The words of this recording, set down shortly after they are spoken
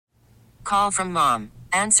Call from mom.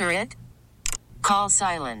 Answer it. Call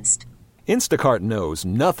silenced. Instacart knows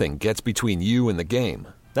nothing gets between you and the game.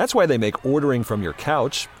 That's why they make ordering from your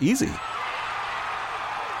couch easy.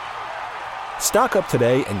 Stock up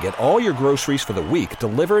today and get all your groceries for the week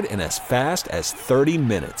delivered in as fast as 30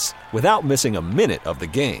 minutes without missing a minute of the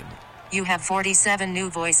game. You have 47 new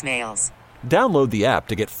voicemails. Download the app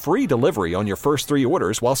to get free delivery on your first 3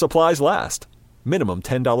 orders while supplies last. Minimum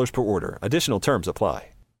 $10 per order. Additional terms apply.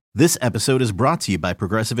 This episode is brought to you by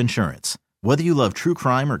Progressive Insurance. Whether you love true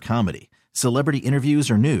crime or comedy, celebrity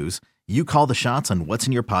interviews or news, you call the shots on what's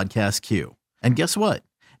in your podcast queue. And guess what?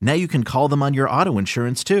 Now you can call them on your auto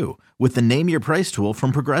insurance too with the Name Your Price tool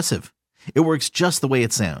from Progressive. It works just the way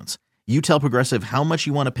it sounds. You tell Progressive how much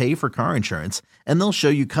you want to pay for car insurance, and they'll show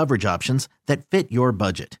you coverage options that fit your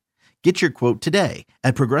budget. Get your quote today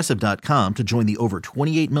at Progressive.com to join the over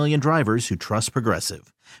 28 million drivers who trust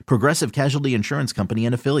Progressive. Progressive Casualty Insurance Company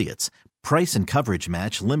and Affiliates. Price and coverage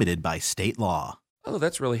match limited by state law. Oh,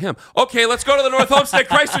 that's really him. Okay, let's go to the North Homestead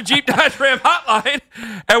Chrysler Jeep Dodge Ram hotline,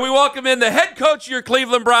 and we welcome in the head coach of your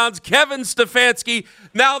Cleveland Browns, Kevin Stefanski,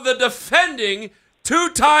 now the defending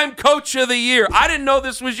two-time coach of the year. I didn't know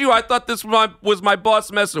this was you. I thought this was my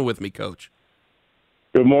boss messing with me, Coach.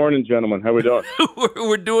 Good morning, gentlemen. How we doing?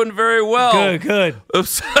 We're doing very well. Good.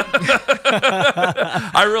 Oops.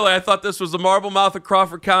 I thought this was the Marble Mouth of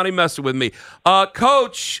Crawford County messing with me.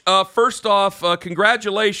 Coach, first off,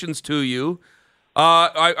 congratulations to you.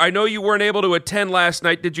 I know you weren't able to attend last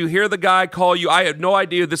night. Did you hear the guy call you? I had no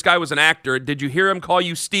idea this guy was an actor. Did you hear him call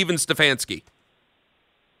you Steven Stefanski?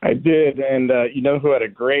 I did, and you know who had a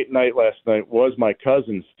great night last night was my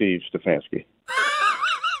cousin, Steve Stefanski.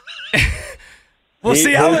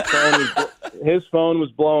 His phone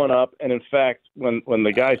was blowing up, and in fact, when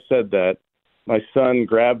the guy said that, my son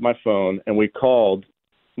grabbed my phone, and we called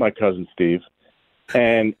my cousin Steve,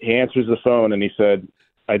 and he answers the phone, and he said,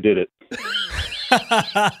 "I did it."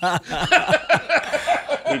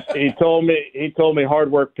 He told me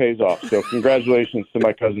hard work pays off. So congratulations to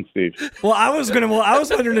my cousin Steve. Well, I was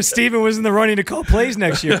wondering if Steven was in the running to call plays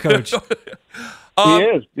next year, Coach. He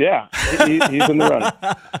is, yeah. He's in the running.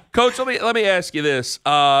 Coach, let me ask you this.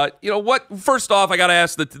 First off, I got to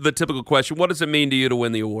ask the typical question. What does it mean to you to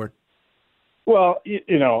win the award? Well,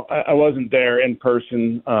 I wasn't there in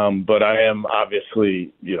person, but I am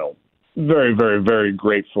obviously, very, very, very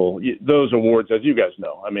grateful. Those awards, as you guys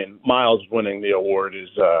know, I mean, Miles winning the award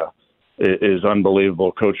is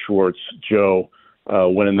unbelievable. Coach Schwartz, Joe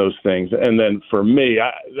winning those things, and then for me,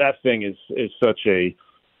 that thing is such a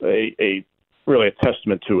really a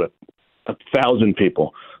testament to 1,000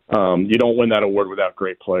 people. You don't win that award without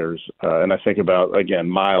great players, and I think about again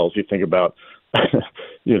Miles. You think about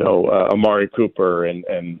Amari Cooper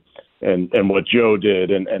and what Joe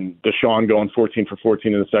did, and Deshaun going 14 for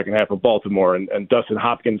 14 in the second half of Baltimore, and Dustin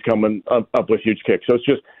Hopkins coming up with huge kicks. So it's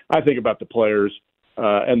just, I think about the players,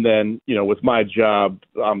 and then, with my job,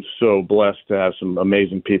 I'm so blessed to have some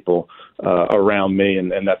amazing people around me,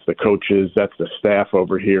 and that's the coaches, that's the staff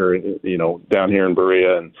over here, down here in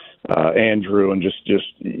Berea, and Andrew, and just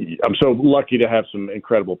I'm so lucky to have some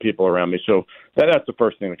incredible people around me. So that's the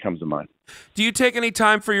first thing that comes to mind. Do you take any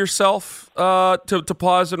time for yourself to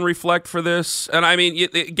pause and reflect for this? And I mean,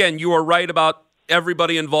 again, you are right about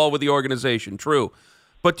everybody involved with the organization, true.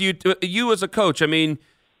 But do you as a coach, I mean,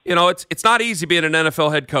 it's not easy being an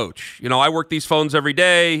NFL head coach. I work these phones every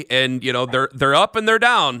day, and they're up and they're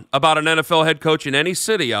down about an NFL head coach in any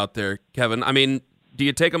city out there, Kevin. I mean, do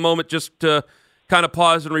you take a moment just to kind of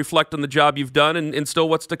pause and reflect on the job you've done and still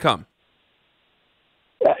what's to come?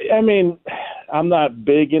 I mean, I'm not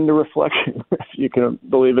big into reflection, if you can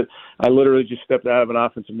believe it. I literally just stepped out of an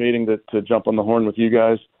offensive meeting to jump on the horn with you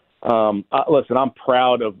guys. Listen, I'm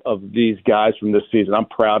proud of these guys from this season. I'm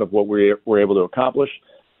proud of what we're able to accomplish.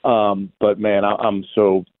 But man, I'm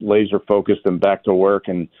so laser focused and back to work,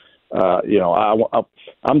 and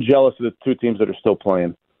I'm jealous of the two teams that are still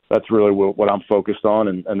playing. That's really what I'm focused on,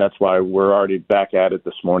 and that's why we're already back at it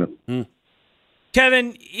this morning.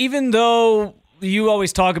 Kevin, even though you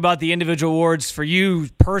always talk about the individual awards for you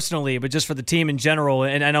personally, but just for the team in general,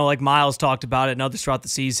 and I know like Miles talked about it and others throughout the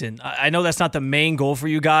season, I know that's not the main goal for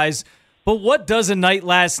you guys, but what does a night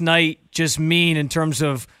last night just mean in terms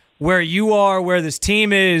of where you are, where this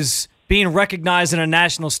team is, being recognized on a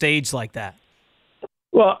national stage like that?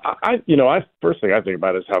 Well, first thing I think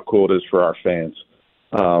about is how cool it is for our fans.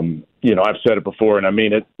 I've said it before, and I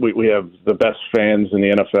mean it. We have the best fans in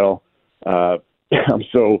the NFL.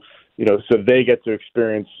 So they get to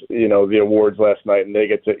experience, the awards last night, and they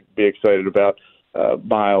get to be excited about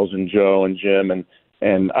Miles and Joe and Jim, and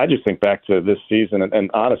And I just think back to this season, and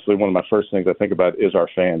honestly, one of my first things I think about is our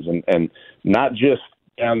fans, and not just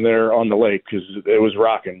down there on the lake because it was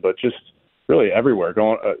rocking, but just really everywhere,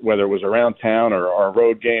 going whether it was around town or our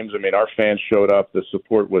road games. I mean, our fans showed up. The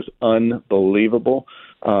support was unbelievable,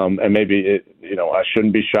 and maybe I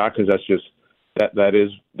shouldn't be shocked because that's just that is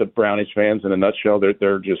the Brownies fans in a nutshell.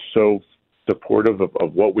 They're just so supportive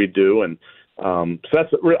of what we do, and so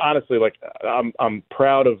that's honestly, like, I'm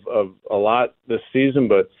proud of a lot this season,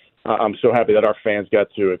 but I'm so happy that our fans got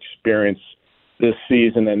to experience this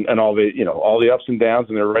season and all the ups and downs,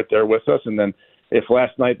 and they're right there with us. And then if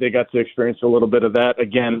last night they got to experience a little bit of that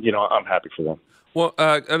again, I'm happy for them. Well,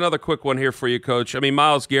 another quick one here for you, Coach. I mean,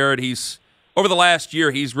 Myles Garrett, over the last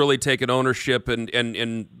year, he's really taken ownership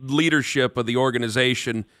and leadership of the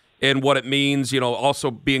organization and what it means,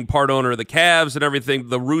 also being part owner of the Cavs and everything.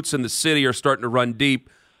 The roots in the city are starting to run deep.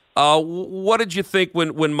 What did you think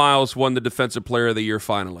when Myles won the Defensive Player of the Year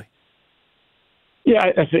finally? Yeah,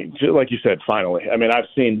 I think, like you said, finally. I mean,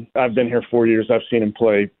 I've been here 4 years. I've seen him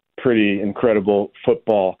play pretty incredible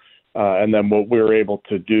football. And then what we were able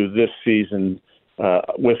to do this season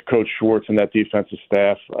with Coach Schwartz and that defensive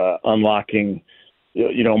staff, unlocking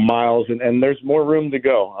Myles, and there's more room to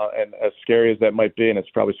go. And as scary as that might be, and it's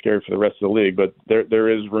probably scary for the rest of the league, but there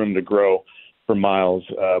is room to grow for Myles.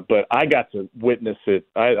 But I got to witness it.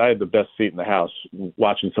 I had the best seat in the house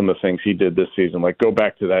watching some of the things he did this season. Like, go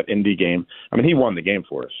back to that Indy game. I mean, he won the game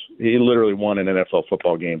for us. He literally won an NFL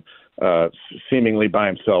football game, seemingly by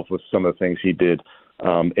himself with some of the things he did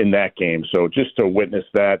in that game. So just to witness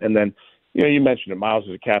that, and then you mentioned it. Myles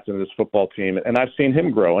is a captain of this football team, and I've seen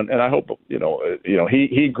him grow, and I hope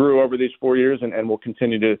he grew over these 4 years, and will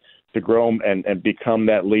continue to grow and become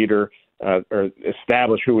that leader, or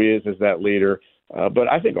establish who he is as that leader. But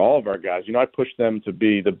I think all of our guys, I push them to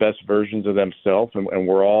be the best versions of themselves, and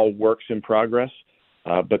we're all works in progress.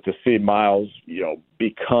 But to see Myles,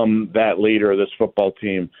 become that leader of this football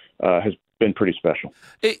team has been pretty special.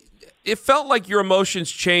 It felt like your emotions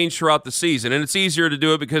changed throughout the season, and it's easier to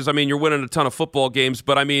do it because, you're winning a ton of football games.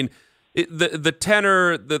 But, the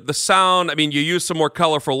tenor, the sound, you use some more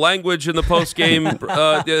colorful language in the post-game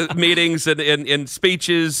meetings and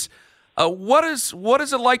speeches. What is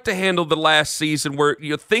it like to handle the last season where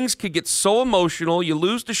things could get so emotional? You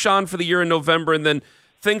lose Deshaun for the year in November, and then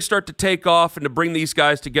things start to take off, and to bring these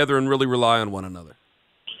guys together and really rely on one another.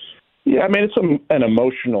 Yeah, it's an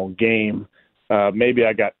emotional game. Maybe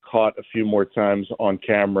I got caught a few more times on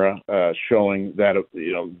camera showing that,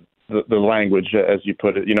 the language, as you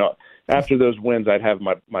put it. After those wins, I'd have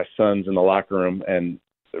my sons in the locker room, and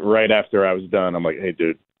right after I was done, I'm like, hey,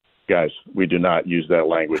 dude, guys, we do not use that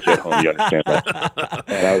language at home. You understand that?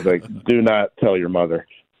 And I was like, do not tell your mother.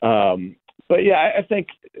 But, yeah, I think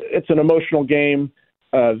it's an emotional game.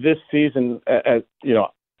 This season,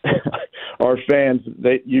 our fans,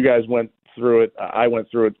 you guys went through it. I went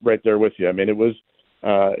through it right there with you. It was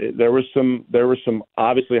there were some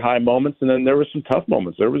obviously high moments, and then there were some tough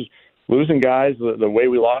moments. There was losing guys, the way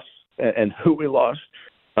we lost and who we lost.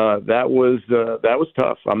 That was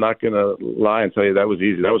tough. I'm not going to lie and tell you that was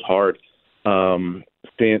easy. That was hard.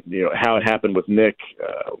 Seeing how it happened with Nick,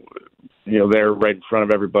 there right in front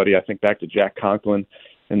of everybody. I think back to Jack Conklin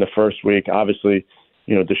in the first week. Obviously,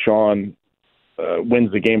 Deshaun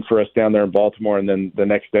wins the game for us down there in Baltimore, and then the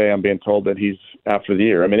next day I'm being told that he's out for the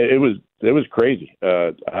year. It was crazy.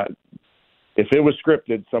 If it was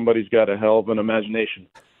scripted, somebody's got a hell of an imagination.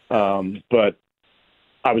 But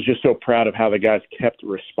I was just so proud of how the guys kept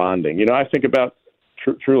responding. I think about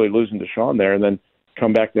truly losing Deshaun there, and then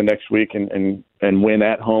come back the next week and win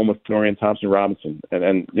at home with Dorian Thompson-Robinson,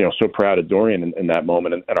 and so proud of Dorian in that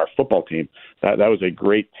moment, and our football team. That was a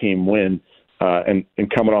great team win. And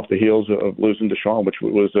coming off the heels of losing Deshaun, which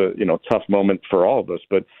was a tough moment for all of us.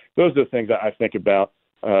 But those are the things that I think about,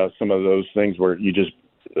 some of those things where you just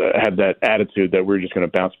had that attitude that we're just going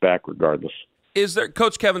to bounce back regardless. Is there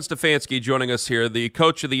Coach Kevin Stefanski joining us here, the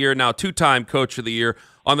Coach of the Year, now two-time Coach of the Year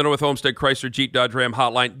on the North Homestead Chrysler Jeep Dodge Ram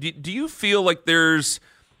hotline. Do you feel like there's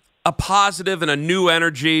a positive and a new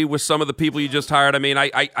energy with some of the people you just hired?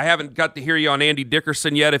 I haven't got to hear you on Andy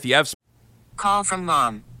Dickerson yet. If you have... Call from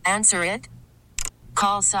mom. Answer it.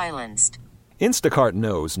 Call silenced. Instacart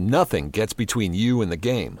knows nothing gets between you and the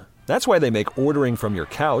game. That's why they make ordering from your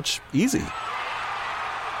couch easy.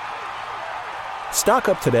 Stock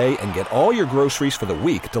up today and get all your groceries for the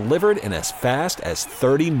week delivered in as fast as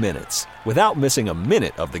 30 minutes without missing a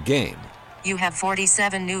minute of the game. You have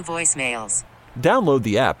 47 new voicemails. Download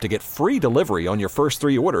the app to get free delivery on your first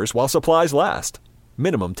 3 orders while supplies last.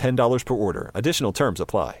 Minimum $10 per order. Additional terms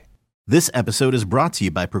apply. This episode is brought to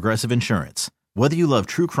you by Progressive Insurance. Whether you love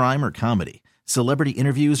true crime or comedy, celebrity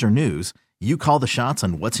interviews, or news, you call the shots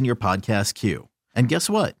on what's in your podcast queue. And guess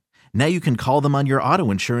what? Now you can call them on your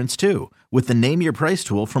auto insurance too with the Name Your Price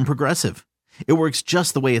tool from Progressive. It works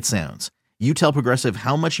just the way it sounds. You tell Progressive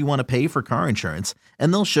how much you want to pay for car insurance,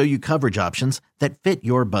 and they'll show you coverage options that fit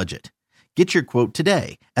your budget. Get your quote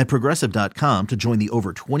today at Progressive.com to join the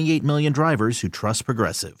over 28 million drivers who trust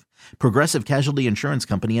Progressive. Progressive Casualty Insurance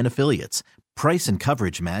Company and Affiliates. Price and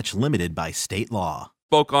coverage match limited by state law.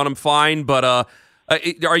 Spoke on him fine, but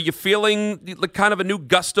are you feeling like kind of a new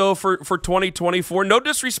gusto for 2024? No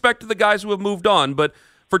disrespect to the guys who have moved on, but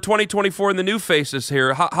for 2024 and the new faces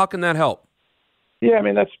here, how can that help? Yeah, I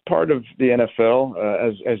mean, that's part of the NFL.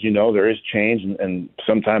 As you know, there is change, and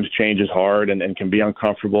sometimes change is hard and can be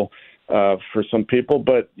uncomfortable for some people.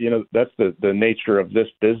 But, you know, that's the nature of this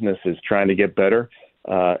business, is trying to get better.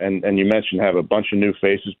 And you mentioned have a bunch of new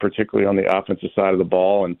faces, particularly on the offensive side of the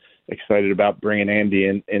ball, and excited about bringing Andy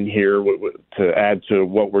in here to add to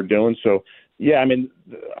what we're doing. So, yeah, I mean,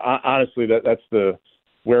 honestly, that's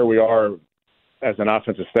where we are as an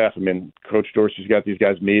offensive staff. I mean, Coach Dorsey's got these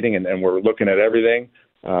guys meeting, and we're looking at everything.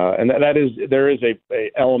 And there is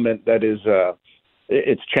a element that is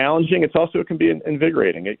it's challenging. It's also, it can be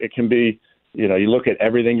invigorating. It can be, you know, you look at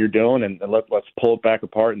everything you're doing and let's pull it back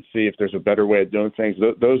apart and see if there's a better way of doing things.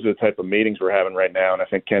 Those are the type of meetings we're having right now, and I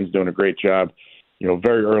think Ken's doing a great job, you know,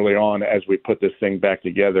 very early on as we put this thing back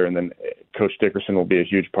together, and then Coach Dickerson will be a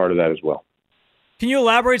huge part of that as well. Can you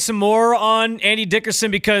elaborate some more on Andy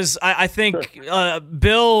Dickerson? Because I think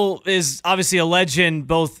Bill is obviously a legend,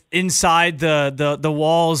 both inside the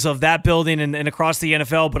walls of that building and across the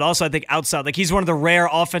NFL, but also I think outside. Like, he's one of the rare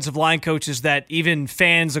offensive line coaches that even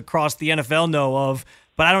fans across the NFL know of.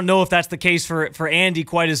 But I don't know if that's the case for Andy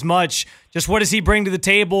quite as much. Just what does he bring to the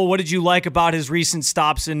table? What did you like about his recent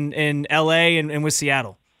stops in L.A. and with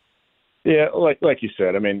Seattle? Yeah, like you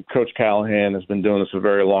said, I mean, Coach Callahan has been doing this a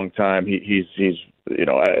very long time. He's you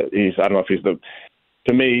know, I don't know if he's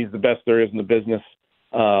to me, he's the best there is in the business.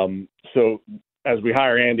 So as we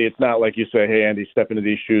hire Andy, it's not like you say, hey, Andy, step into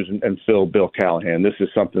these shoes and fill Bill Callahan. This is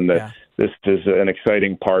something that this is an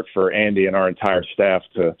exciting part for Andy and our entire staff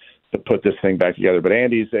to put this thing back together. But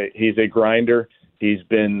Andy's he's a grinder. He's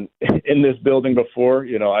been in this building before.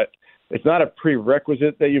 You know, it's not a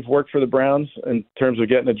prerequisite that you've worked for the Browns in terms of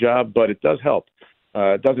getting a job, but it does help.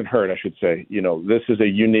 It doesn't hurt, I should say. You know, this is a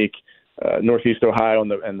unique Northeast Ohio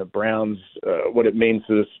and the Browns. What it means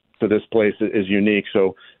to this place is unique.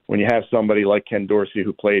 So when you have somebody like Ken Dorsey,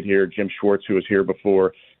 who played here, Jim Schwartz, who was here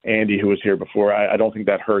before, Andy, who was here before, I don't think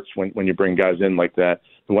that hurts when you bring guys in like that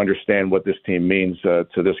who understand what this team means to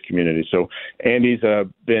this community. So Andy's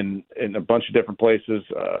been in a bunch of different places,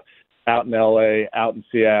 out in L.A., out in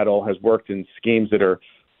Seattle, has worked in schemes that are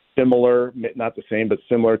similar, not the same, but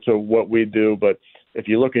similar to what we do. But if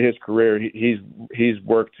you look at his career, he's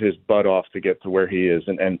worked his butt off to get to where he is.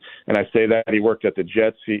 And I say that he worked at the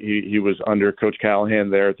Jets. He was under Coach Callahan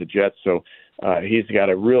there at the Jets. So he's got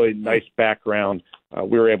a really nice background.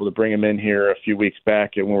 We were able to bring him in here a few weeks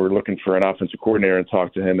back, and we were looking for an offensive coordinator and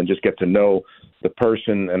talk to him and just get to know the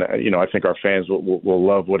person. And, you know, I think our fans will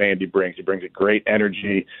love what Andy brings. He brings a great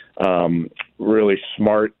energy, really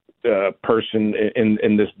smart person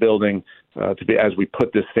in this building to be as we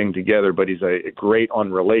put this thing together. But he's a great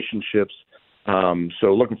on relationships.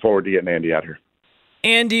 So looking forward to getting Andy out here.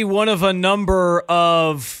 Andy, one of a number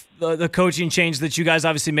of the coaching change that you guys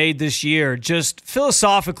obviously made this year, just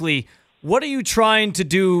philosophically, what are you trying to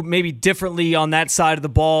do maybe differently on that side of the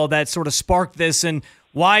ball that sort of sparked this? And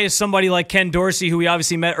why is somebody like Ken Dorsey, who we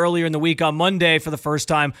obviously met earlier in the week on Monday for the first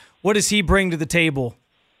time, what does he bring to the table?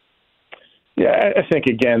 Yeah, I think,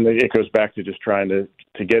 again, it goes back to just trying to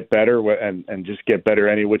get better and just get better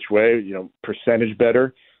any which way, you know, percentage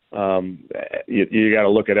better. You got to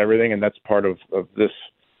look at everything, and that's part of this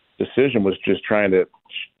decision, was just trying to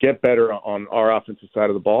get better on our offensive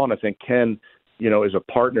side of the ball. And I think Ken, you know, is a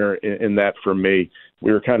partner in that for me.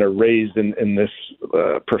 We were kind of raised in this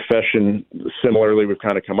profession similarly. We've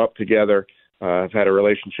kind of come up together. I've had a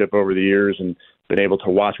relationship over the years and been able to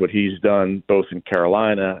watch what he's done both in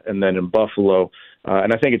Carolina and then in Buffalo.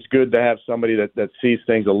 And I think it's good to have somebody that sees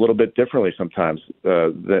things a little bit differently sometimes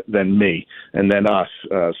than me and then us,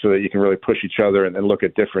 so that you can really push each other and look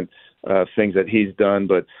at different things that he's done.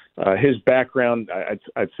 But his background,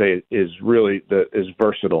 I'd say, is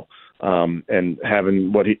versatile. And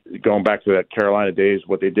having going back to that Carolina days,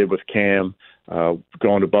 what they did with Cam,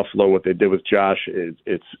 going to Buffalo, what they did with Josh,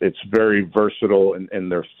 it's very versatile in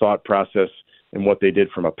their thought process and what they did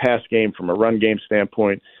from a pass game, from a run game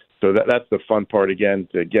standpoint. So that's the fun part, again,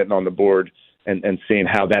 to getting on the board and seeing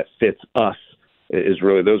how that fits us is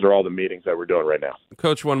really, those are all the meetings that we're doing right now.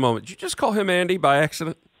 Coach, one moment. Did you just call him Andy by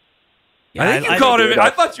accident? Yeah, I think you called him. I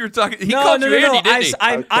thought you were talking. He called you Andy, didn't he?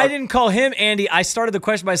 I didn't call him Andy. I started the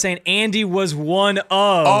question by saying Andy was one of.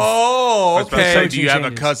 Oh, okay. Do you have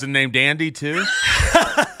a cousin named Andy too?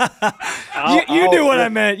 You knew what I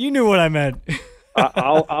meant. You knew what I meant.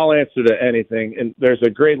 I'll answer to anything. And there's a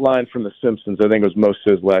great line from The Simpsons. I think it was Mo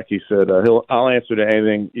Sizlak. He said, "I'll answer to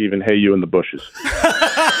anything, even hey you in the bushes."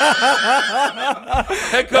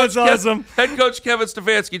 That's awesome. Head coach Kevin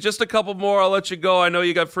Stefanski. Just a couple more. I'll let you go. I know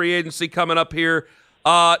you got free agency coming up here.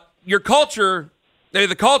 Your culture,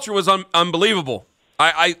 the culture was unbelievable.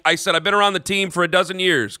 I said I've been around the team for a dozen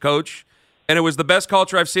years, Coach, and it was the best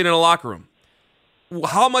culture I've seen in a locker room.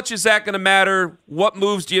 How much is that going to matter? What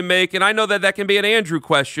moves do you make? And I know that can be an Andrew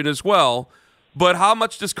question as well, but how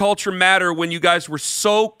much does culture matter when you guys were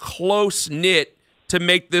so close-knit to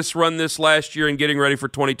make this run this last year and getting ready for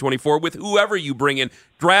 2024 with whoever you bring in,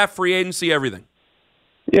 draft, free agency, everything?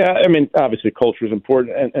 Yeah, I mean, obviously culture is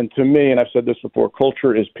important. And to me, and I've said this before,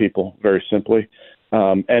 culture is people, very simply.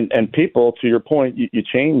 And people, to your point, you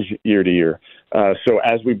change year to year. So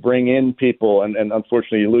as we bring in people, and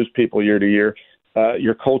unfortunately you lose people year to year,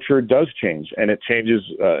 your culture does change, and it changes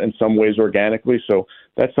in some ways organically. So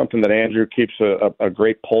that's something that Andrew keeps a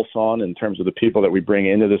great pulse on in terms of the people that we bring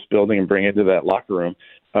into this building and bring into that locker room.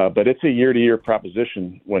 But it's a year-to-year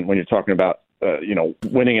proposition when you're talking about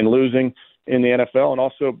winning and losing in the NFL, and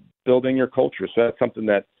also building your culture. So that's something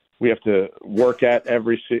that we have to work at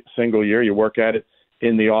every single year. You work at it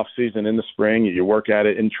in the off season, in the spring, you work at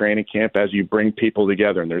it in training camp as you bring people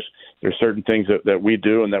together. And there's certain things that we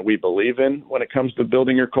do and that we believe in when it comes to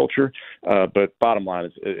building your culture. But bottom line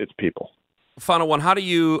is it's people. Final one. How do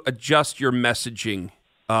you adjust your messaging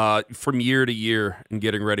from year to year and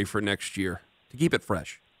getting ready for next year to keep it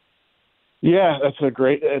fresh? Yeah,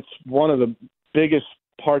 it's one of the biggest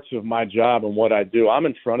parts of my job and what I do. I'm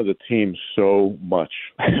in front of the team so much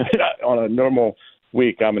on a normal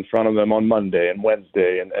week. I'm in front of them on Monday and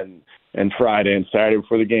Wednesday and Friday and Saturday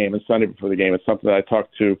before the game and Sunday before the game. It's something that I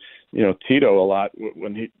talked to, Tito a lot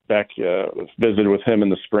when he visited with him in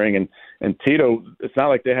the spring. And Tito, it's not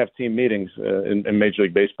like they have team meetings in Major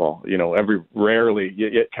League Baseball. Rarely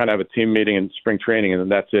you kind of have a team meeting in spring training and then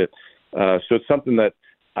that's it. So it's something that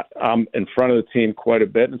I'm in front of the team quite a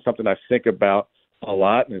bit, and something I think about a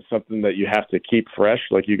lot, and it's something that you have to keep fresh,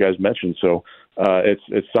 like you guys mentioned. So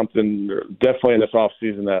it's something definitely in this off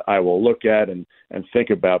season that I will look at and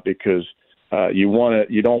think about, because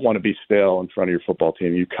you don't want to be stale in front of your football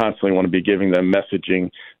team. You constantly want to be giving them messaging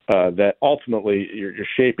that ultimately you're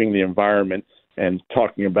shaping the environment and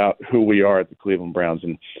talking about who we are at the Cleveland Browns.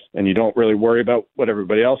 And you don't really worry about what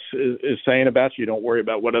everybody else is saying about you. You don't worry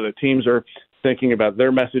about what other teams are thinking about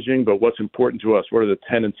their messaging, but what's important to us. What are the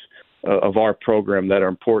tenets of our program that are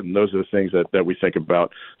important? Those are the things that we think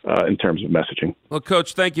about in terms of messaging. Well,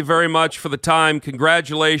 Coach, thank you very much for the time.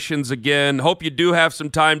 Congratulations again. Hope you do have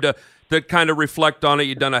some time to kind of reflect on it.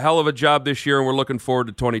 You've done a hell of a job this year, and we're looking forward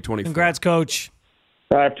to 2024. Congrats, Coach.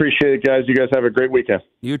 I appreciate it, guys. You guys have a great weekend.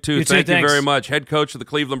 You too. Thank you very much. Head coach of the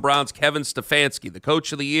Cleveland Browns, Kevin Stefanski, the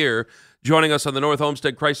coach of the year, joining us on the North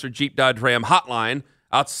Homestead Chrysler Jeep Dodge Ram hotline.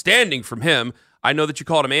 Outstanding from him. I know that you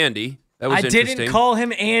called him Andy. That was interesting. I didn't call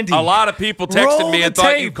him Andy. A lot of people texted me and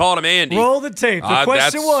thought you called him Andy. Roll the tape. The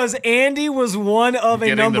question was, Andy was one of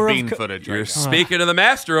a number of... footage. You're speaking to the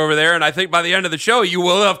master over there, and I think by the end of the show, you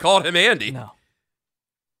will have called him Andy. No.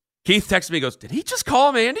 Keith texted me and goes, did he just call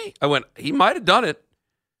him Andy? I went, he might have done it.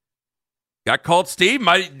 Got called Steve.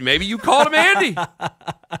 Maybe you called him Andy.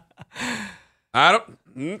 I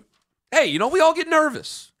don't... Hey, we all get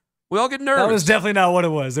nervous. That was definitely not what it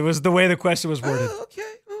was. It was the way the question was worded.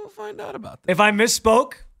 Okay, we'll find out about that. If I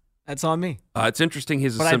misspoke, that's on me. It's interesting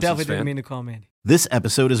he's a Simpsons fan. But I definitely didn't mean to call him Andy. This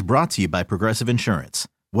episode is brought to you by Progressive Insurance.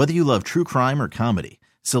 Whether you love true crime or comedy,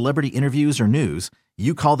 celebrity interviews or news,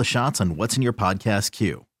 you call the shots on what's in your podcast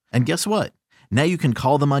queue. And guess what? Now you can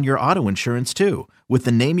call them on your auto insurance too, with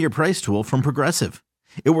the Name Your Price tool from Progressive.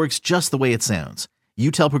 It works just the way it sounds. You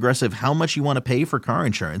tell Progressive how much you want to pay for car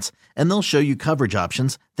insurance, and they'll show you coverage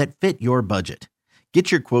options that fit your budget.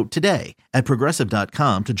 Get your quote today at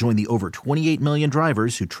Progressive.com to join the over 28 million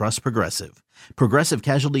drivers who trust Progressive. Progressive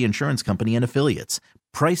Casualty Insurance Company and Affiliates.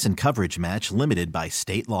 Price and coverage match limited by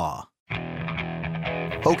state law.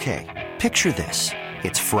 Okay, picture this.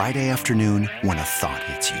 It's Friday afternoon when a thought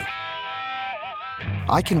hits you.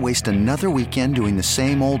 I can waste another weekend doing the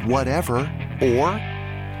same old whatever, or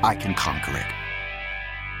I can conquer it.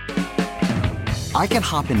 I can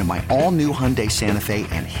hop into my all-new Hyundai Santa Fe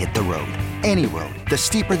and hit the road. Any road. The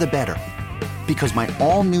steeper, the better. Because my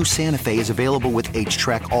all-new Santa Fe is available with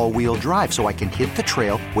H-Track all-wheel drive, so I can hit the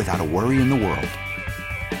trail without a worry in the world.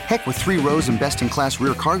 Heck, with 3 rows and best-in-class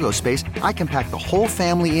rear cargo space, I can pack the whole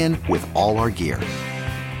family in with all our gear.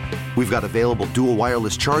 We've got available dual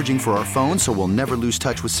wireless charging for our phones, so we'll never lose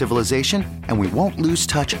touch with civilization, and we won't lose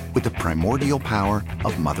touch with the primordial power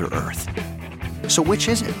of Mother Earth. So which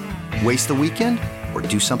is it? Waste the weekend or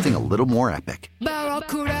do something a little more epic?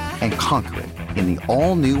 And conquer it in the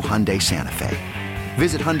all-new Hyundai Santa Fe.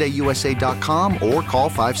 Visit HyundaiUSA.com or call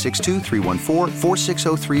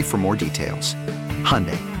 562-314-4603 for more details.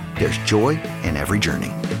 Hyundai, there's joy in every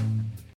journey.